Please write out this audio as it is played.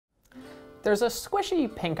There's a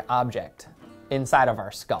squishy pink object inside of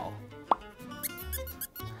our skull.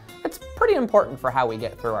 It's pretty important for how we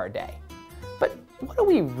get through our day. But what do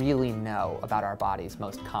we really know about our body's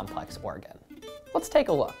most complex organ? Let's take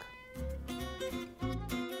a look.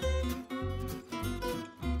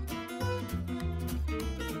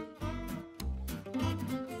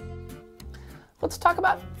 Let's talk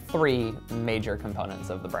about three major components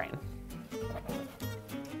of the brain.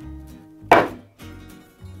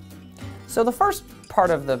 So the first part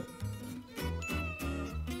of the...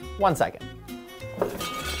 One second.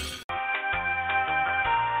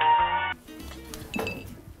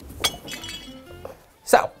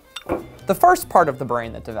 So, the first part of the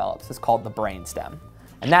brain that develops is called the brainstem,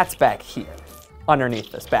 and that's back here, underneath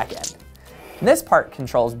this back end. And this part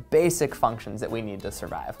controls basic functions that we need to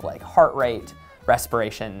survive, like heart rate,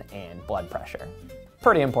 respiration, and blood pressure.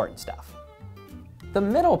 Pretty important stuff. The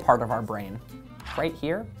middle part of our brain, right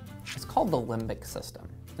here, is called the limbic system,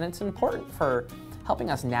 and it's important for helping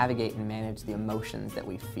us navigate and manage the emotions that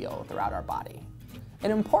we feel throughout our body.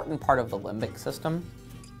 An important part of the limbic system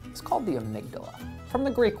is called the amygdala, from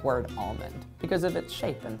the Greek word almond, because of its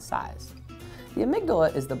shape and size. The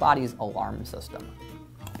amygdala is the body's alarm system,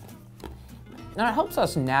 and it helps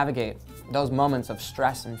us navigate those moments of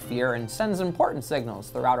stress and fear and sends important signals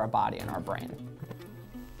throughout our body and our brain.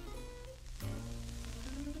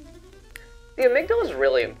 The amygdala is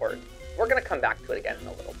really important. We're going to come back to it again in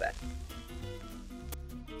a little bit.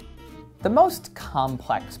 The most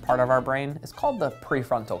complex part of our brain is called the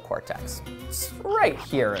prefrontal cortex. It's right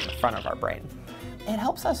here in the front of our brain. It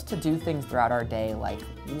helps us to do things throughout our day like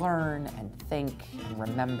learn and think and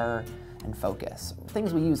remember and focus,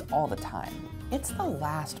 things we use all the time. It's the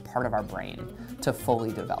last part of our brain to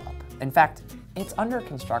fully develop. In fact, it's under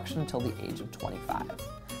construction until the age of 25.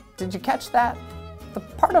 Did you catch that? The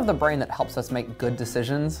part of the brain that helps us make good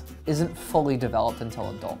decisions isn't fully developed until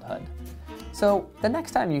adulthood. So the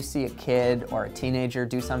next time you see a kid or a teenager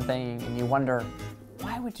do something and you wonder,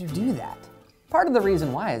 why would you do that? Part of the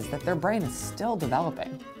reason why is that their brain is still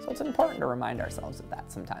developing. So it's important to remind ourselves of that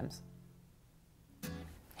sometimes.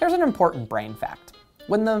 Here's an important brain fact.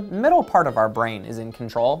 When the middle part of our brain is in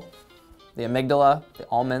control, the amygdala, the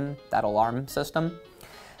almond, that alarm system,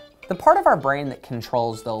 the part of our brain that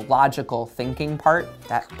controls the logical thinking part,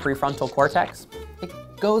 that prefrontal cortex, it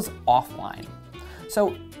goes offline.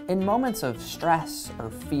 So in moments of stress or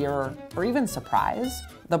fear or even surprise,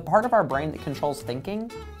 the part of our brain that controls thinking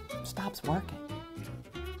stops working.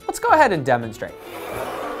 Let's go ahead and demonstrate.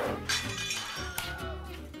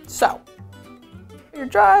 So, you're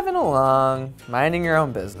driving along, minding your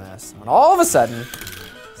own business, when all of a sudden,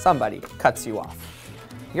 somebody cuts you off.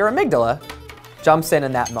 Your amygdala jumps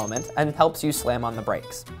in that moment and helps you slam on the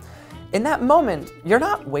brakes. In that moment, you're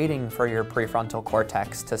not waiting for your prefrontal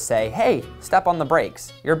cortex to say, hey, step on the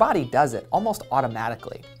brakes. Your body does it almost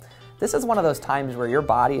automatically. This is one of those times where your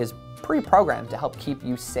body is pre-programmed to help keep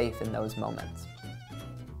you safe in those moments.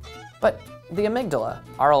 But the amygdala,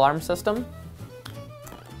 our alarm system,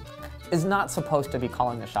 is not supposed to be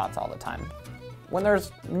calling the shots all the time. When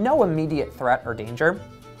there's no immediate threat or danger,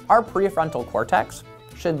 our prefrontal cortex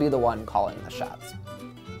should be the one calling the shots.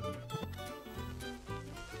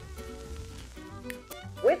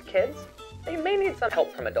 With kids, they may need some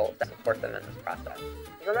help from adults to support them in this process.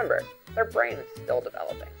 Because remember, their brain is still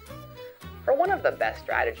developing. For one of the best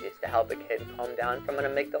strategies to help a kid calm down from an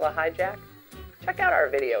amygdala hijack, check out our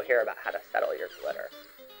video here about how to settle your glitter.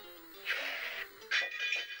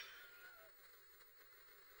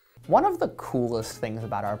 One of the coolest things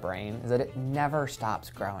about our brain is that it never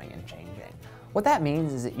stops growing and changing. What that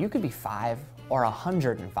means is that you could be 5 or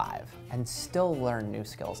 105 and still learn new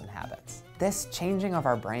skills and habits. This changing of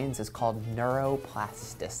our brains is called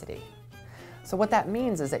neuroplasticity. So what that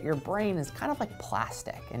means is that your brain is kind of like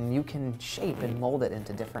plastic and you can shape and mold it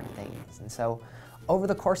into different things. And so over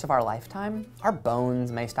the course of our lifetime, our bones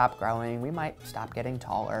may stop growing, we might stop getting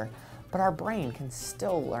taller, but our brain can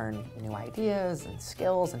still learn new ideas and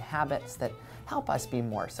skills and habits that help us be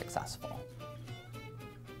more successful.